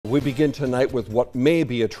We begin tonight with what may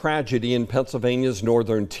be a tragedy in Pennsylvania's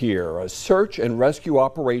northern tier. A search and rescue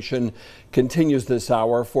operation continues this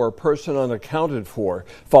hour for a person unaccounted for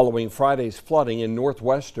following Friday's flooding in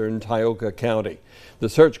northwestern Tioga County. The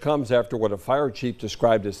search comes after what a fire chief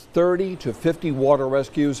described as 30 to 50 water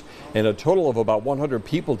rescues and a total of about 100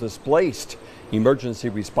 people displaced. Emergency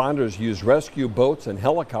responders used rescue boats and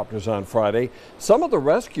helicopters on Friday. Some of the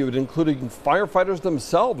rescued, including firefighters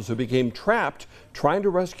themselves, who became trapped trying to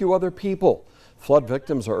rescue other people. Flood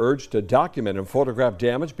victims are urged to document and photograph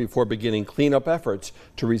damage before beginning cleanup efforts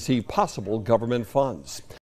to receive possible government funds.